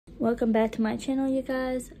Welcome back to my channel, you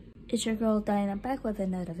guys. It's your girl Diana back with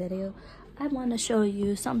another video. I want to show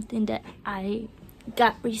you something that I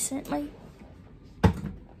got recently.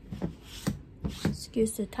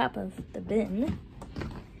 Excuse the top of the bin.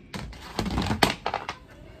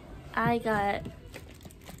 I got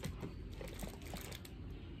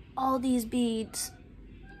all these beads.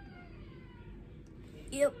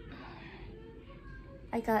 Yep.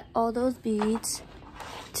 I got all those beads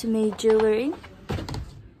to make jewelry.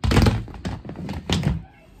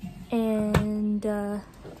 And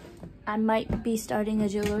I might be starting a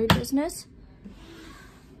jewelry business.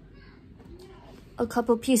 A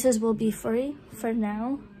couple pieces will be free for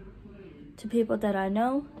now to people that I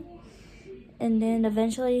know. And then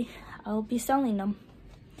eventually I'll be selling them.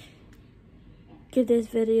 Give this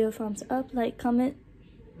video a thumbs up, like, comment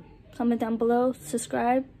down below,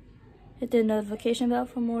 subscribe, hit the notification bell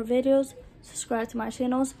for more videos, subscribe to my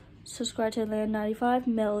channels. Subscribe to Land 95,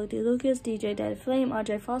 Melody Lucas, DJ Daddy Flame,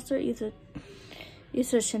 RJ Foster,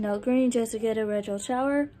 Issa Chanel Green, Jessica the Retro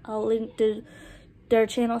Shower. I'll link their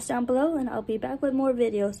channels down below, and I'll be back with more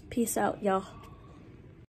videos. Peace out, y'all.